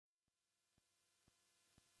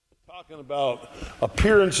Talking about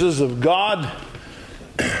appearances of God,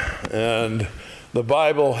 and the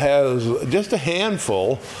Bible has just a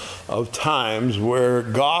handful of times where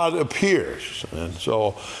God appears. And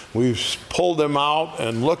so we've pulled them out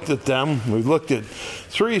and looked at them. We've looked at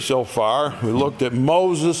three so far. We looked at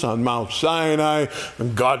Moses on Mount Sinai,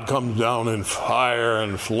 and God comes down in fire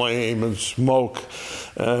and flame and smoke.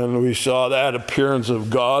 And we saw that appearance of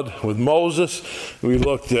God with Moses. We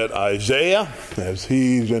looked at Isaiah as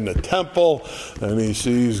he's in the temple and he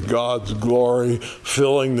sees God's glory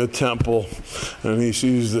filling the temple, and he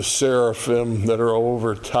sees the seraphim that are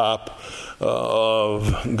over top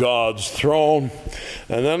of God's throne.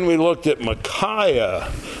 And then we looked at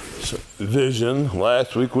Micaiah's vision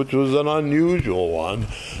last week, which was an unusual one.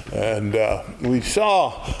 And we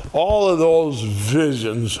saw all of those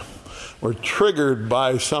visions were triggered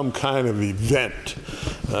by some kind of event.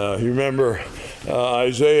 You remember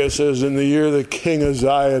Isaiah says, in the year that King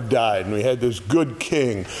Uzziah died, and we had this good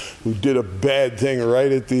king who did a bad thing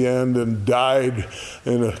right at the end and died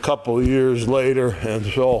in a couple of years later. And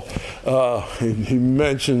so he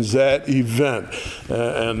mentions that event,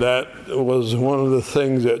 and that was one of the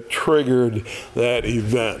things that triggered that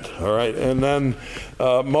event. All right, and then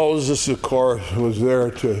Moses, of course, was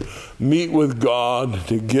there to meet with God,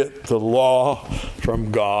 to get the law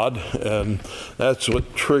from God, and that's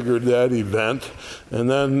what triggered that event. And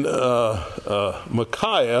then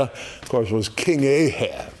Micaiah, of course, was King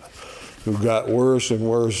Ahab, who got worse and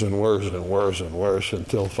worse and worse and worse and worse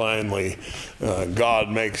until finally God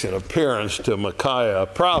makes an appearance to Micaiah, a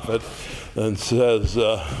prophet, and says,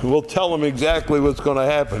 we'll tell him exactly what's going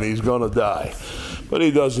to happen. He's going to die. But he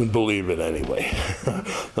doesn't believe it anyway.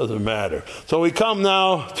 Doesn't matter. So we come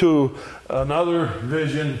now to another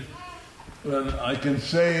vision, and I can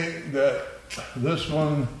say that this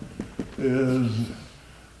one is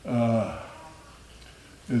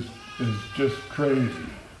just crazy.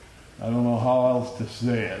 I don't know how else to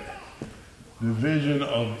say it. The vision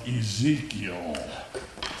of Ezekiel.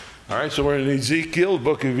 All right, so we're in Ezekiel,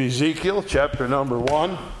 book of Ezekiel, chapter number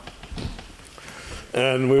 1.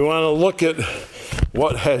 And we want to look at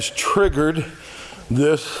what has triggered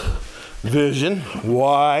this vision.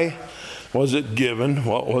 Why was it given?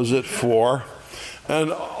 What was it for?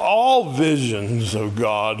 And all visions of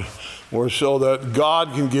God were so that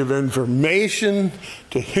God can give information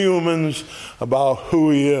to humans about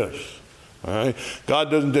who He is. All right? God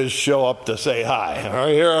doesn't just show up to say hi. All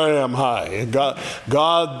right, here I am, hi. God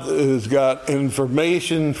has got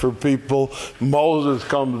information for people. Moses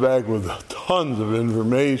comes back with tons of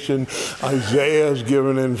information. Isaiah is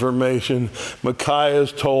given information. Micaiah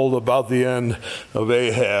is told about the end of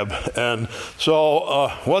Ahab. And so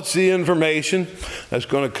what's the information that's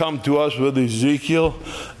going to come to us with Ezekiel?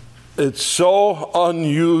 It's so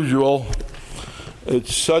unusual.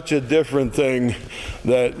 It's such a different thing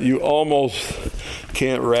that you almost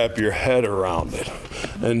can't wrap your head around it.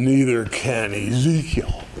 And neither can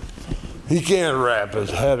Ezekiel. He can't wrap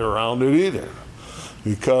his head around it either,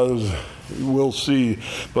 because we'll see.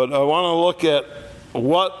 But I want to look at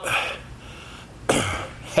what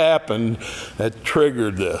happened that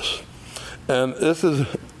triggered this. And this is,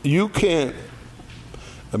 you can't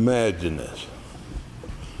imagine this.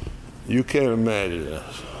 You can't imagine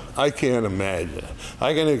this. I can't imagine it.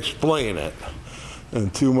 I can explain it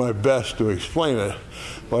and do my best to explain it,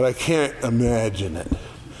 but I can't imagine it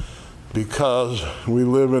because we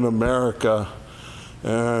live in America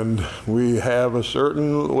and we have a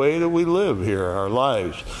certain way that we live here, our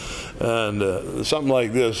lives. And something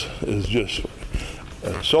like this is just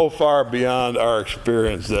so far beyond our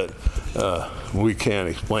experience that we can't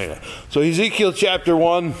explain it. So Ezekiel chapter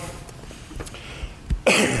 1,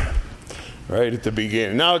 right at the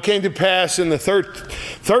beginning. Now it came to pass in the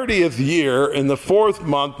 30th year, in the 4th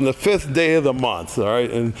month, in the 5th day of the month. All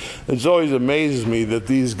right, and it always amazes me that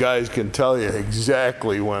these guys can tell you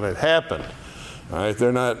exactly when it happened. All right,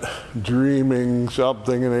 they're not dreaming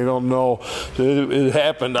something and they don't know. So it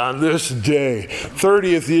happened on this day.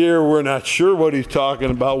 30th year, we're not sure what he's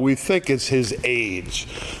talking about. We think it's his age.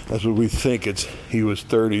 That's what we think it's. He was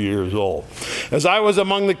 30 years old. As I was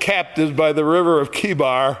among the captives by the river of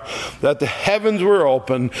Kibar, that the heavens were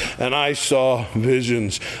open, and I saw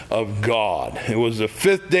visions of God. It was the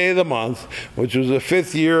 5th day of the month, which was the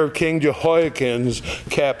 5th year of King Jehoiakim's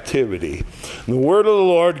captivity. And the word of the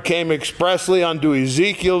Lord came expressly unto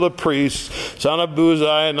Ezekiel the priest, son of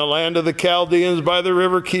Buzi, in the land of the Chaldeans by the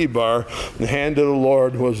river Kibar. The hand of the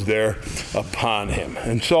Lord was there upon him.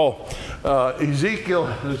 And so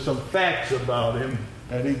Ezekiel, there's some facts about him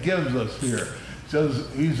that he gives us here. He says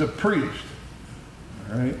he's a priest.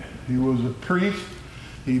 All right? He was a priest.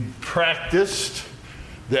 He practiced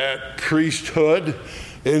that priesthood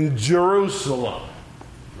in Jerusalem.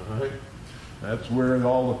 All right? That's where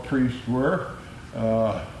all the priests were.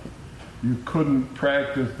 You couldn't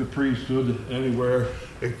practice the priesthood anywhere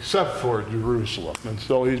except for Jerusalem. And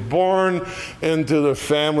so he's born into the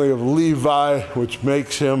family of Levi, which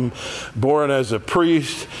makes him born as a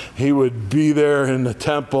priest. He would be there in the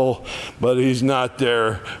temple, but he's not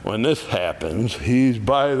there when this happens. He's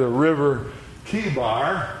by the river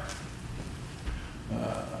Kibar.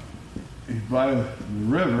 He's by the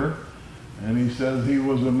river, and he says he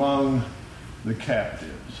was among the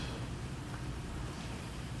captives.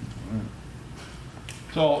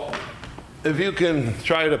 So, if you can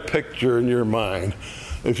try to picture in your mind,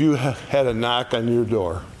 if you had a knock on your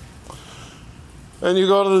door, and you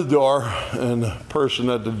go to the door, and the person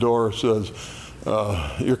at the door says,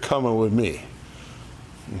 you're coming with me.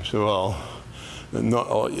 You say, well, no,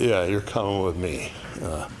 oh, yeah, you're coming with me.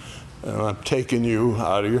 And I'm taking you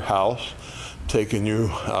out of your house, taking you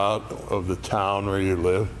out of the town where you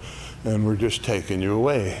live, and we're just taking you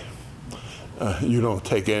away. You don't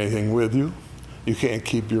take anything with you. You can't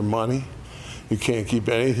keep your money. You can't keep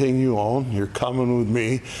anything you own. You're coming with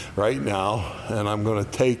me right now, and I'm going to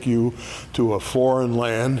take you to a foreign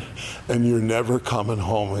land, and you're never coming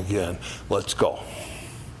home again. Let's go.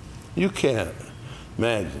 You can't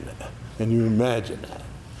imagine that. Can you imagine that?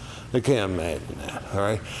 I can't imagine that, all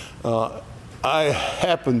right? I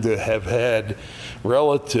happen to have had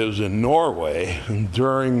relatives in Norway, and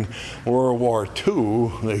during World War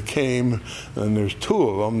II, they came, and there's two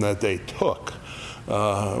of them that they took.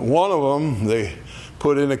 One of them, they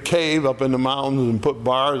put in a cave up in the mountains and put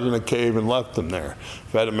bars in a cave and left them there.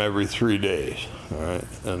 Fed them every 3 days, all right?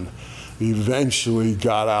 And eventually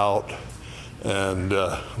got out and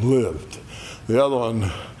lived. The other one,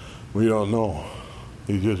 we don't know.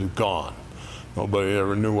 He's just gone. Nobody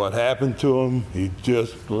ever knew what happened to him. He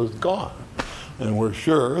just was gone. And we're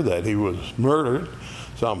sure that he was murdered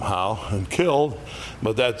somehow and killed,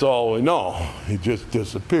 but that's all we know. He just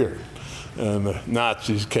disappeared. And the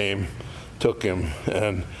Nazis came, took him,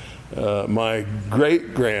 and my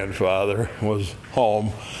great-grandfather was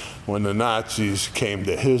home when the Nazis came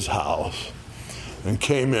to his house and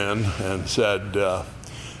came in and said,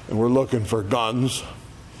 we're looking for guns,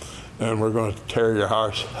 and we're going to tear your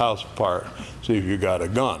house apart, see if you got a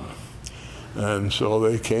gun. And so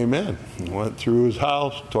they came in, went through his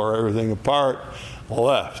house, tore everything apart,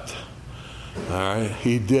 left. All right,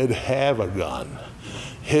 he did have a gun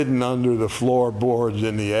hidden under the floorboards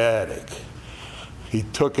in the attic. He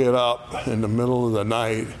took it up in the middle of the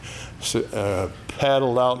night,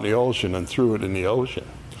 paddled out in the ocean and threw it in the ocean.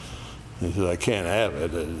 He said, I can't have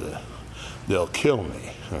it. They'll kill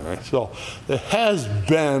me. All right. So there has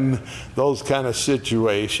been those kind of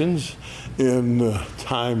situations in the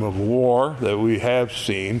time of war that we have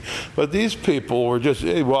seen. But these people were just,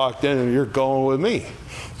 they walked in and you're going with me.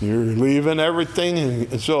 You're leaving everything.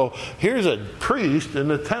 And so here's a priest in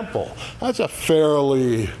the temple. That's a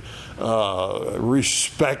fairly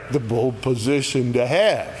respectable position to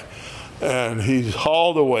have. And he's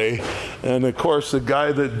hauled away. And of course, the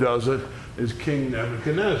guy that does it is King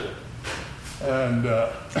Nebuchadnezzar. And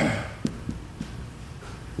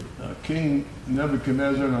King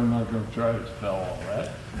Nebuchadnezzar, and I'm not going to try to spell all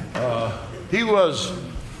that, he was,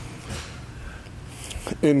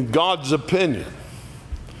 in God's opinion,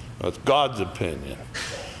 that's God's opinion,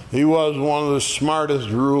 he was one of the smartest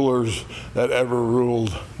rulers that ever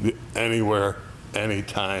ruled anywhere,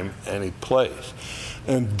 anytime, any place.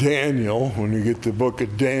 And Daniel, when you get to the book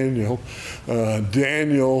of Daniel,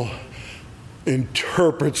 Daniel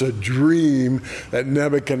interprets a dream that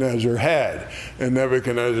Nebuchadnezzar had. And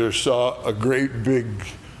Nebuchadnezzar saw a great big,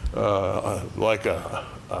 like a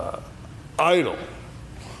idol.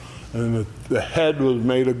 And the head was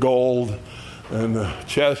made of gold, and the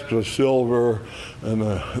chest was silver, and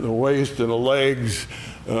the waist and the legs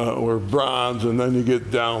were bronze, and then you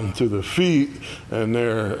get down to the feet, and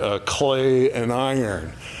they're clay and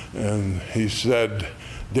iron. And he said,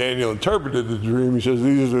 Daniel interpreted the dream. He says,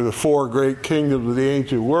 these are the 4 great kingdoms of the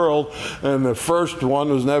ancient world, and the first one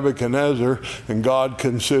was Nebuchadnezzar, and God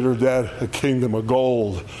considered that a kingdom of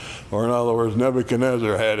gold. Or in other words,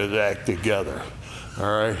 Nebuchadnezzar had his act together. All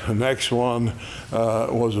right, the next one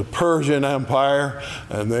was the Persian Empire,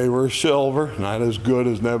 and they were silver, not as good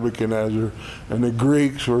as Nebuchadnezzar, and the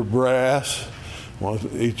Greeks were brass. Well,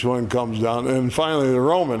 each one comes down. And finally, the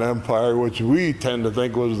Roman Empire, which we tend to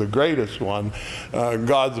think was the greatest one,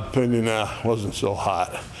 God's opinion wasn't so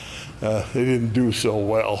hot. they didn't do so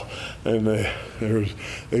well. And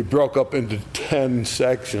they broke up into 10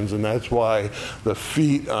 sections, and that's why the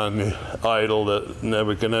feet on the idol that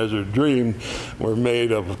Nebuchadnezzar dreamed were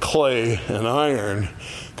made of clay and iron,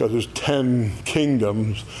 because there's 10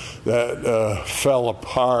 kingdoms that fell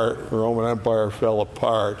apart. The Roman Empire fell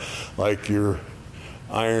apart like your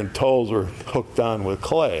iron toes were hooked on with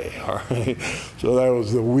clay. All right? So that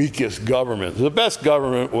was the weakest government. The best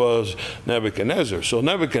government was Nebuchadnezzar. So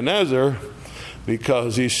Nebuchadnezzar,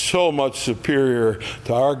 because he's so much superior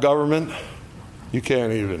to our government, you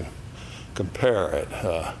can't even compare it.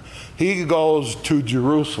 He goes to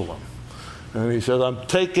Jerusalem. And he says, I'm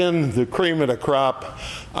taking the cream of the crop.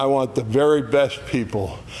 I want the very best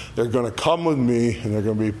people. They're going to come with me, and they're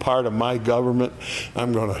going to be part of my government.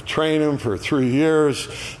 I'm going to train them for 3 years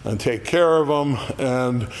and take care of them,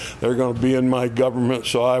 and they're going to be in my government.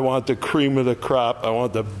 So I want the cream of the crop. I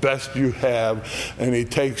want the best you have. And he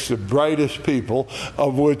takes the brightest people,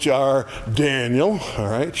 of which are Daniel, all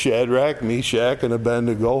right, Shadrach, Meshach, and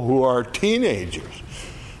Abednego, who are teenagers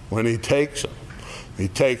when he takes them. He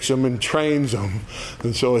takes them and trains them.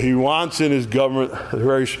 And so he wants in his government the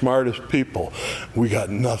very smartest people. We got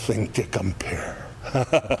nothing to compare.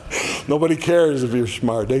 Nobody cares if you're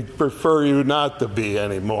smart. They prefer you not to be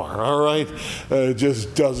anymore, all right? It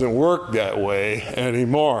just doesn't work that way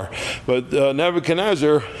anymore. But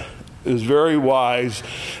Nebuchadnezzar is very wise,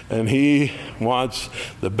 and he wants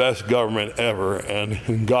the best government ever. And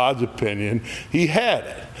in God's opinion, he had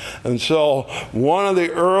it. And so one of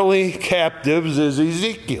the early captives is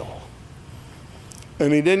Ezekiel.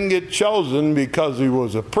 And he didn't get chosen because he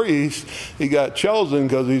was a priest. He got chosen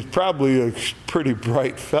because he's probably a pretty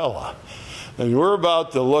bright fella. And we're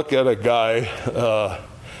about to look at a guy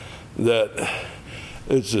that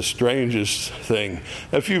it's the strangest thing.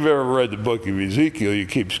 If you've ever read the book of Ezekiel, you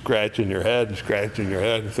keep scratching your head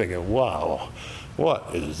and thinking, wow,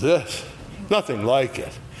 what is this? Nothing like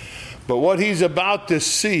it. But what he's about to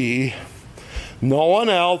see, no one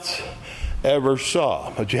else ever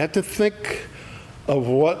saw. But you have to think of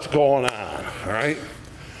what's going on, all right?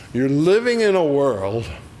 You're living in a world,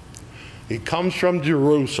 he comes from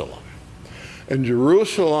Jerusalem. And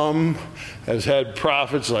Jerusalem has had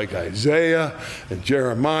prophets like Isaiah and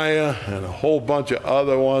Jeremiah and a whole bunch of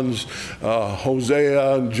other ones,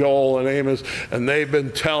 Hosea and Joel and Amos, and they've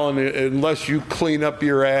been telling you, unless you clean up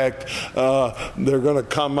your act, they're going to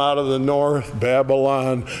come out of the north,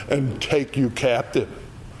 Babylon, and take you captive.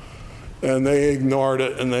 And they ignored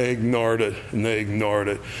it, and they ignored it, and they ignored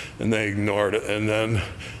it, and they ignored it. And then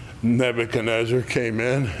Nebuchadnezzar came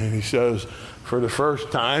in, and he says, for the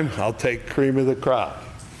first time, I'll take cream of the crop.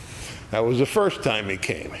 That was the first time he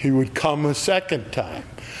came. He would come a second time.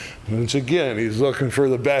 Once again, he's looking for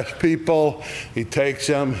the best people. He takes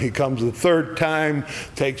them. He comes the third time,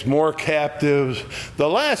 takes more captives. The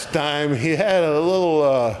last time, he had a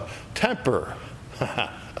little temper.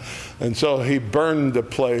 And so he burned the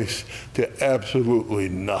place to absolutely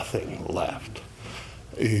nothing left.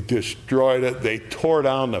 He destroyed it. They tore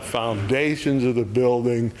down the foundations of the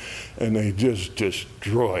building, and they just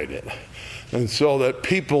destroyed it. And so that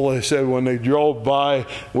people, they said, when they drove by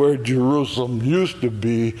where Jerusalem used to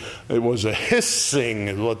be, it was a hissing,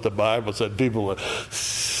 is what the Bible said. People would,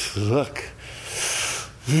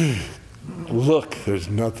 look, there's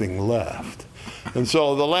nothing left. And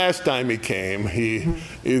so the last time he came, he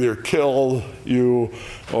either killed you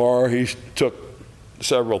or he took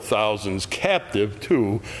several thousands captive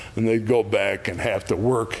too, and they'd go back and have to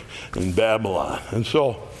work in Babylon. And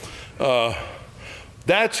so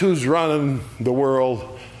that's who's running the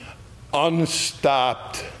world,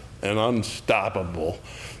 unstopped and unstoppable.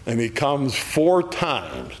 And he comes 4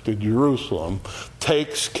 times to Jerusalem,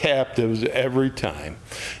 takes captives every time.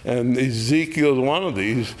 And Ezekiel is one of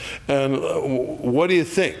these. And what do you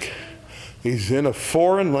think? He's in a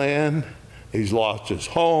foreign land. He's lost his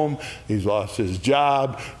home. He's lost his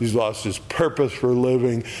job. He's lost his purpose for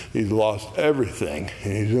living. He's lost everything.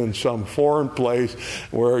 He's in some foreign place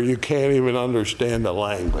where you can't even understand the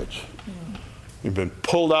language. You've been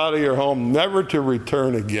pulled out of your home, never to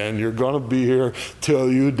return again. You're going to be here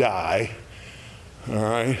till you die. All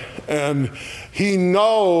right? And he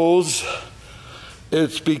knows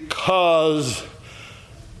it's because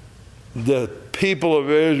the people of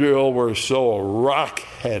Israel were so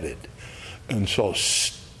rock-headed and so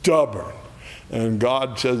stubborn. And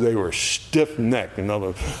God says they were stiff-necked. In other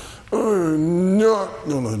words, I'm not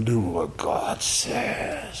going to do what God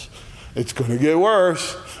says. It's going to get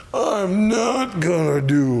worse. I'm not going to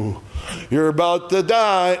do. You're about to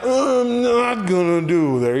die. I'm not going to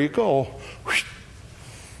do. There you go.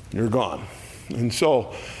 You're gone. And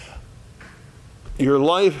so your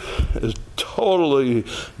life is totally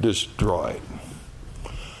destroyed.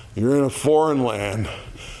 You're in a foreign land,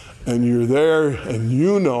 and you're there, and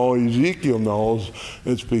you know, Ezekiel knows,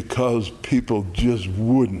 it's because people just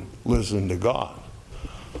wouldn't listen to God.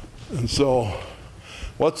 And so,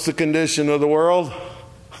 what's the condition of the world?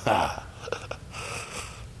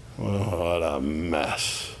 What a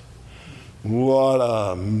mess. What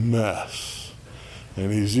a mess.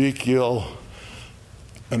 And Ezekiel,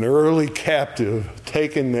 an early captive,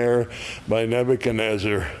 taken there by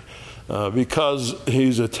Nebuchadnezzar, because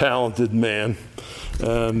he's a talented man.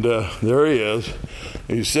 And there he is.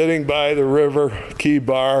 He's sitting by the river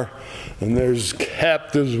Kibar, and there's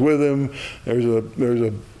captives with him. There's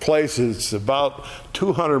a place that's about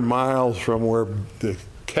 200 miles from where the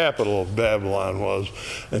capital of Babylon was,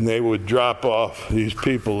 and they would drop off these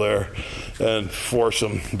people there and force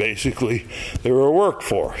them. Basically, they were a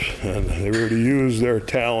workforce, and they were to use their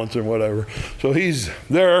talents and whatever. So he's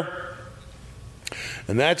there,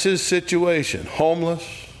 and that's his situation.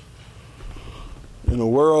 Homeless, in a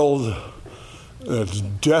world that's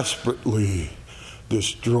desperately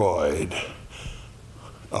destroyed.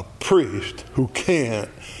 A priest who can't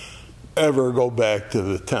ever go back to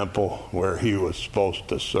the temple where he was supposed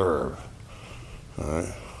to serve. All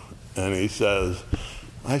right? And he says,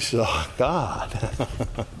 I saw God.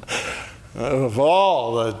 Of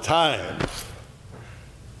all the times,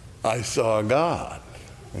 I saw God.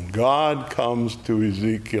 And God comes to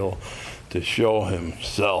Ezekiel to show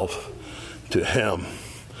himself to him.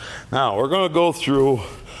 Now, we're going to go through,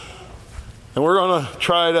 and we're going to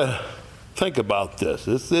try to think about this.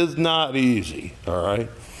 This is not easy, all right?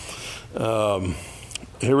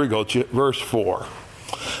 Here we go, verse 4.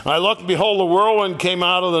 I looked, behold, a whirlwind came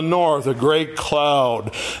out of the north, a great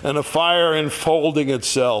cloud, and a fire enfolding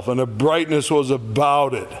itself, and a brightness was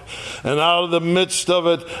about it. And out of the midst of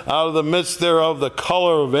it, out of the midst thereof, the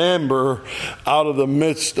color of amber, out of the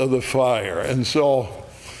midst of the fire. And so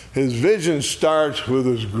his vision starts with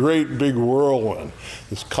this great big whirlwind.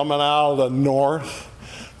 It's coming out of the north,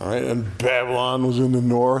 all right, and Babylon was in the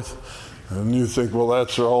north. And you think, well,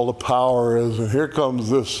 that's where all the power is. And here comes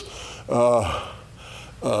this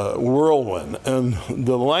whirlwind. And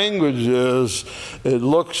the language is, it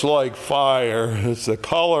looks like fire. It's the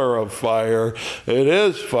color of fire. It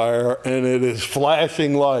is fire, and it is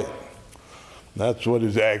flashing light. That's what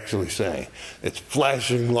he's actually saying. It's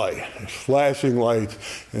flashing light. It's flashing light.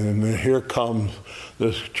 And then here comes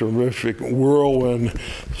this terrific whirlwind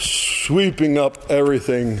sweeping up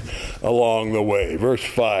everything along the way. Verse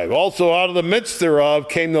 5. Also out of the midst thereof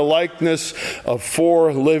came the likeness of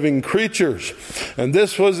 4 living creatures. And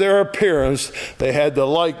this was their appearance. They had the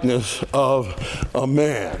likeness of a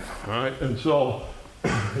man. All right. And so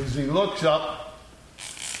as he looks up,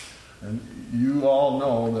 and you all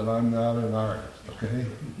know that I'm not an artist, okay?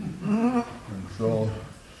 And so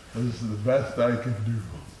this is the best I can do.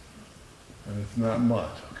 And it's not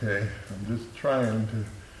much, okay? I'm just trying to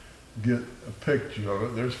get a picture of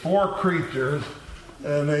it. There's 4 creatures,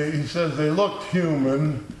 and he says they looked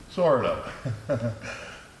human, sort of.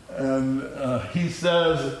 And he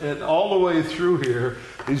says, and all the way through here,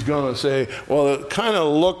 he's going to say, well, it kind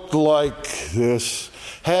of looked like this,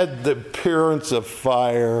 had the appearance of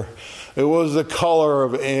fire. It was the color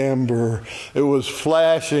of amber. It was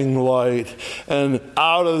flashing light. And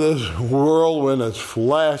out of this whirlwind that's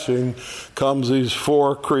flashing comes these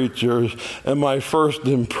 4 creatures. And my first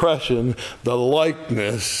impression, the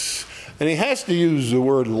likeness. And he has to use the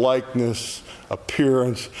word likeness,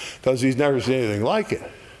 appearance, because he's never seen anything like it.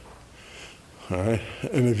 All right?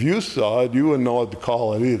 And if you saw it, you wouldn't know what to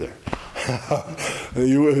call it either.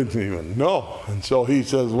 You wouldn't even know. And so he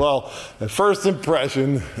says, well, at first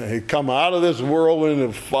impression, they come out of this whirlwind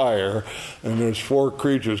of fire, and there's 4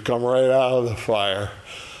 creatures come right out of the fire.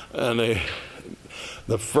 And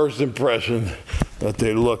the first impression that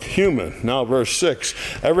they look human. Now verse 6,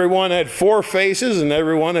 everyone had 4 faces and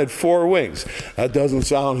everyone had 4 wings. That doesn't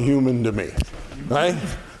sound human to me, right?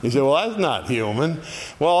 You say, well, that's not human.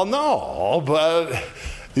 Well, no, but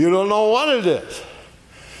you don't know what it is.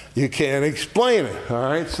 You can't explain it, all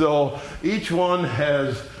right? So each one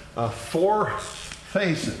has 4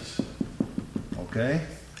 faces, okay?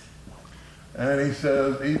 And he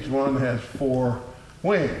says each one has 4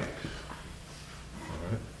 wings. All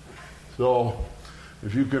right? So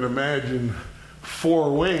if you can imagine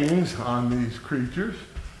 4 wings on these creatures,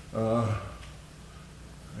 they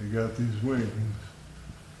got these wings.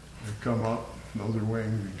 They come up. Those are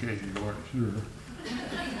wings in case you weren't sure.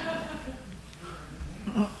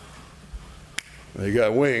 They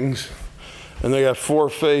got wings, And they got 4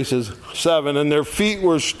 faces, 7, and their feet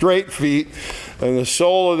were straight feet, and the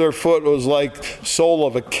sole of their foot was like sole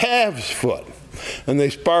of a calf's foot. And they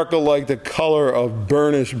sparkle like the color of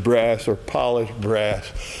burnished brass or polished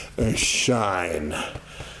brass, and shine.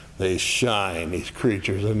 They shine, these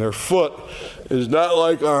creatures. And their foot is not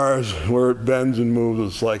like ours, where it bends and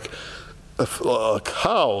moves. It's like a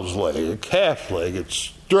cow's leg, a calf's leg. It's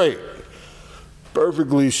straight,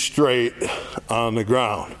 perfectly straight on the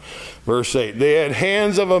ground. Verse 8, they had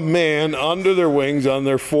hands of a man under their wings on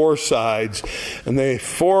their 4 sides, and they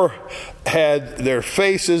had their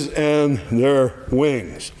faces and their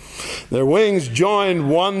wings. Their wings joined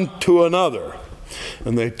one to another,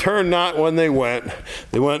 and they turned not when they went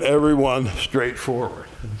every one straight forward.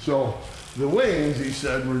 And so the wings, he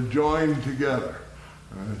said, were joined together.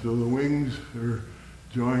 So the wings are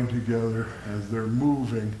joined together as they're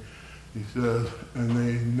moving, he says, and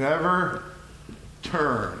they never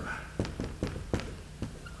turn.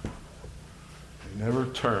 They never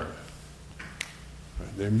turn.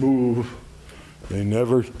 They move. They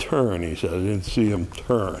never turn, he said. I didn't see them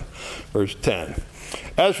turn. Verse 10.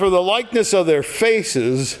 As for the likeness of their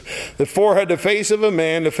faces, the 4 had the face of a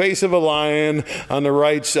man, the face of a lion on the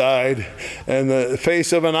right side, and the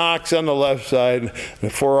face of an ox on the left side. And the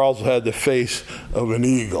 4 also had the face of an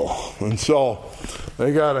eagle. And so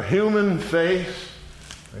they got a human face.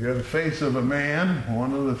 They got the face of a man,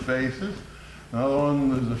 one of the faces. Another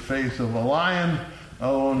one is the face of a lion.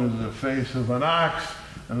 Another one is the face of an ox.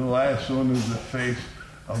 And the last one is the face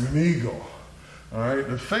of an eagle. All right,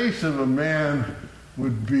 the face of a man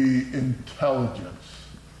would be intelligence.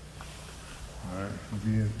 All right, would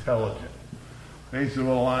be intelligent. Face of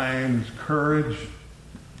a lion is courage.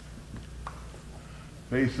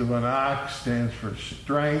 Face of an ox stands for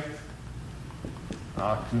strength.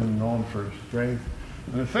 Oxen known for strength.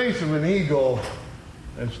 And the face of an eagle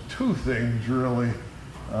has 2 things really: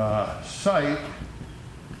 sight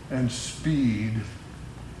and speed.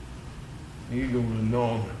 The eagle was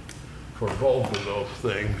known for both of those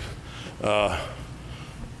things.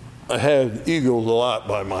 I had eagles a lot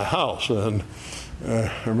by my house, and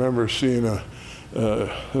I remember seeing there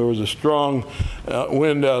was a strong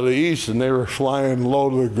wind out of the east, and they were flying low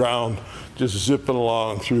to the ground, just zipping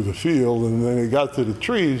along through the field. And then they got to the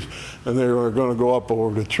trees, and they were going to go up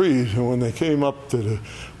over the trees. And when they came up to the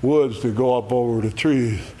woods to go up over the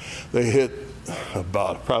trees, they hit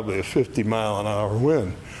about probably a 50-mile-an-hour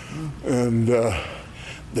wind. And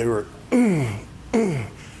they were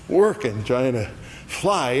working, trying to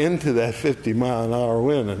fly into that 50-mile-an-hour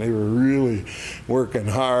wind, and they were really working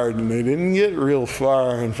hard, and they didn't get real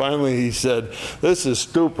far. And finally he said, "This is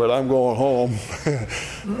stupid, I'm going home."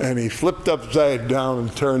 And he flipped upside down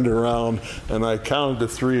and turned around, and I counted to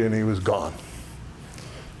 3, and he was gone.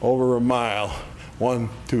 Over a mile. 1,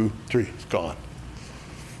 2, 3, it's gone.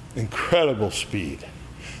 Incredible speed.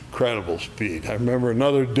 Incredible speed. I remember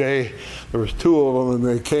another day, there was 2 of them, and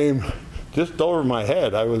they came just over my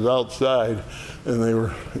head. I was outside, and they were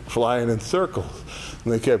flying in circles.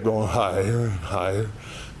 And they kept going higher and higher,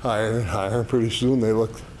 higher and higher. Pretty soon they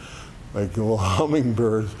looked like little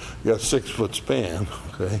hummingbirds. You got a 6-foot span,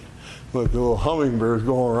 okay? Like little hummingbirds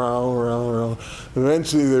going around, around, around.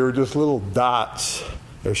 Eventually they were just little dots.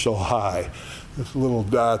 They're so high. Just little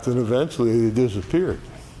dots, and eventually they disappeared.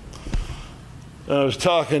 And I was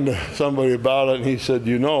talking to somebody about it, and he said,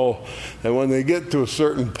 you know, that when they get to a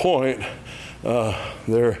certain point,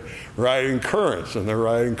 they're riding currents, and they're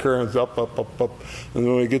riding currents up, up, up, up. And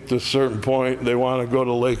when they get to a certain point, they want to go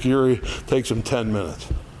to Lake Erie. It takes them 10 minutes.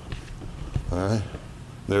 All right?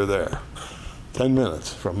 They're there. 10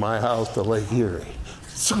 minutes from my house to Lake Erie.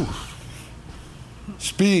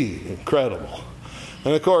 Speed, incredible.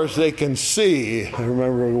 And of course they can see. I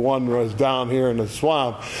remember one was down here in the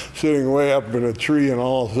swamp, sitting way up in a tree, and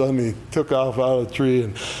all of a sudden he took off out of the tree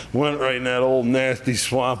and went right in that old nasty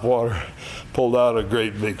swamp water, pulled out a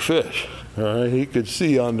great big fish. All right? He could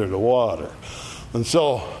see under the water. And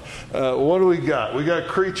so what do we got? We got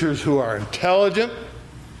creatures who are intelligent.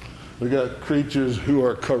 We got creatures who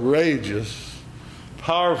are courageous,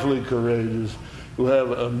 powerfully courageous, who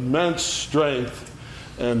have immense strength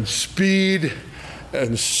and speed,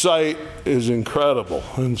 and sight is incredible.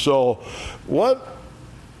 And so what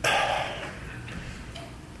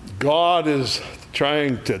God is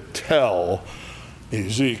trying to tell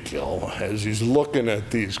Ezekiel as he's looking at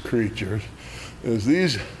these creatures is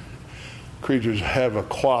these creatures have a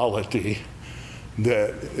quality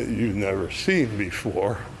that you've never seen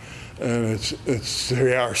before, and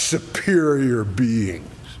they are superior beings.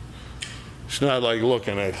 It's not like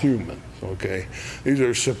looking at humans, okay? These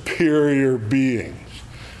are superior beings.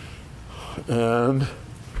 And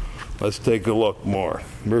Let's take a look more.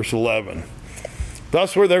 Verse 11.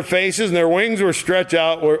 Thus were their faces, and their wings were stretched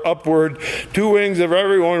out were upward. 2 wings of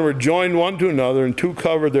every one were joined one to another, and 2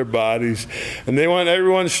 covered their bodies. And they went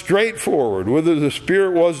everyone straight forward. Whither the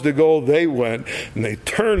Spirit was to go, they went, and they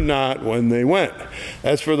turned not when they went.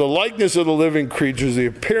 As for the likeness of the living creatures, the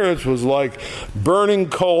appearance was like burning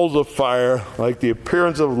coals of fire, like the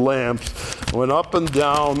appearance of lamps, went up and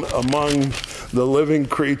down among the living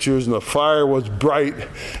creatures, and the fire was bright,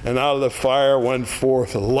 and out of the fire went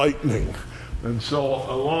forth lightning. And so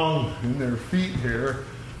along in their feet here,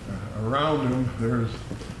 around them, there's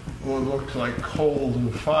what looks like coals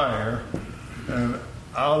of fire, and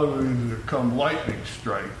out of these come lightning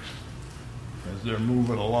strikes as they're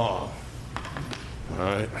moving along. All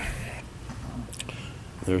right.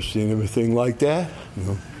 Never seen anything like that?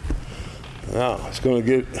 No. Now, it's going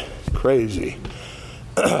to get crazy.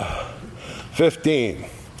 15.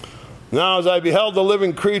 Now as I beheld the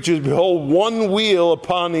living creatures, behold, one wheel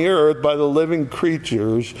upon the earth by the living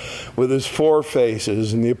creatures with his 4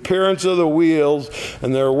 faces. And the appearance of the wheels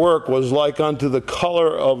and their work was like unto the color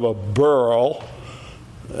of a beryl.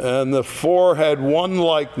 And the 4 had one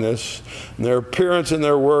likeness, and their appearance and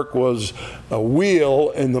their work was a wheel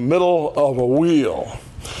in the middle of a wheel.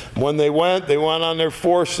 When they went on their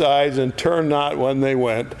 4 sides, and turned not when they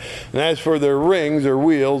went. And as for their rings or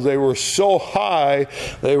wheels, they were so high,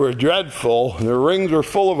 they were dreadful, and their rings were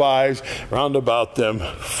full of eyes round about them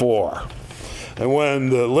 4. And when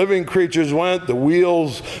the living creatures went, the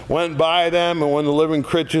wheels went by them. And when the living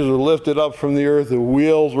creatures were lifted up from the earth, the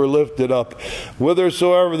wheels were lifted up.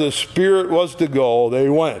 Whithersoever the Spirit was to go, they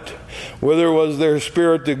went. Whither was their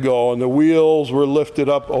spirit to go? And the wheels were lifted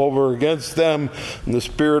up over against them. And the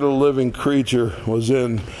spirit of the living creature was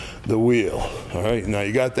in the wheel. All right, now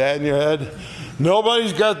you got that in your head?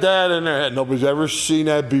 Nobody's got that in their head. Nobody's ever seen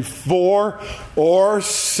that before or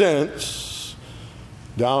since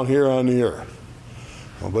down here on the earth.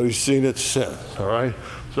 Nobody's seen it since, all right?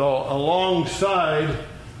 So alongside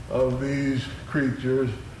of these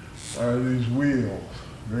creatures are these wheels,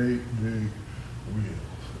 great big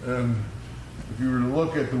wheels. And if you were to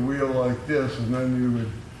look at the wheel like this, and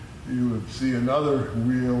then you would see another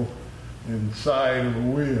wheel inside of a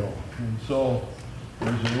wheel. And so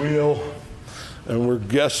there's a wheel, and we're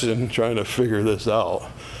guessing, trying to figure this out.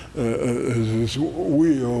 There's this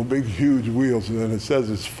wheel, big huge wheels, and then it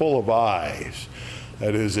says it's full of eyes.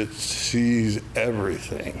 That is, it sees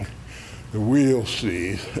everything. The wheel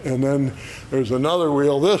sees. And then there's another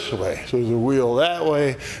wheel this way. So there's a wheel that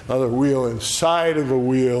way, another wheel inside of a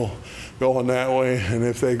wheel going that way. And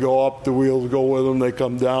if they go up, the wheels go with them. They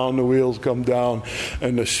come down, the wheels come down.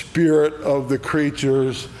 And the spirit of the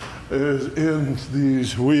creatures is in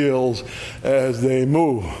these wheels as they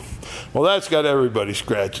move. Well, that's got everybody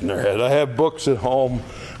scratching their head. I have books at home,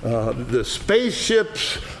 The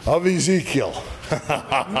Spaceships of Ezekiel.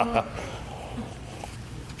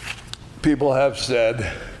 People have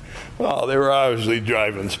said, well, they were obviously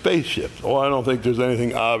driving spaceships. Well, I don't think there's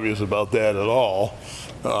anything obvious about that at all.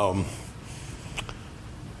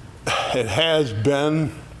 It has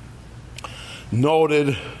been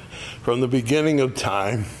noted from the beginning of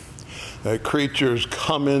time that creatures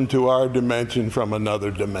come into our dimension from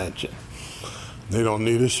another dimension. They don't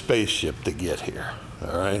need a spaceship to get here,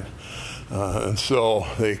 all right? And so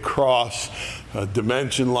they cross a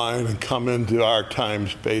dimension line and come into our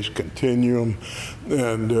time-space continuum.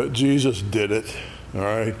 And Jesus did it, all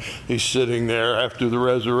right? He's sitting there after the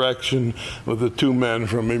resurrection with the 2 men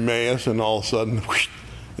from Emmaus, and all of a sudden, whoosh,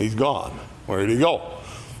 he's gone. Where did he go?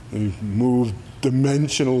 He moved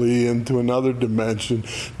dimensionally into another dimension,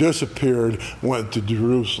 disappeared, went to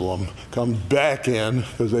Jerusalem, comes back in,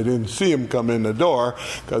 because they didn't see him come in the door,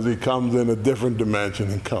 because he comes in a different dimension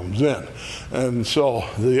and comes in. And so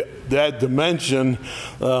that dimension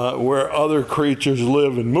where other creatures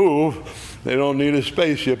live and move, they don't need a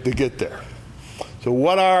spaceship to get there. So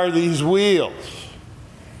what are these wheels?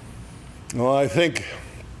 Well, I think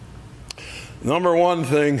number one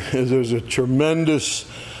thing is there's a tremendous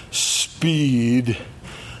speed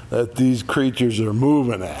that these creatures are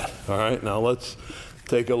moving at. All right, now let's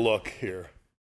take a look here.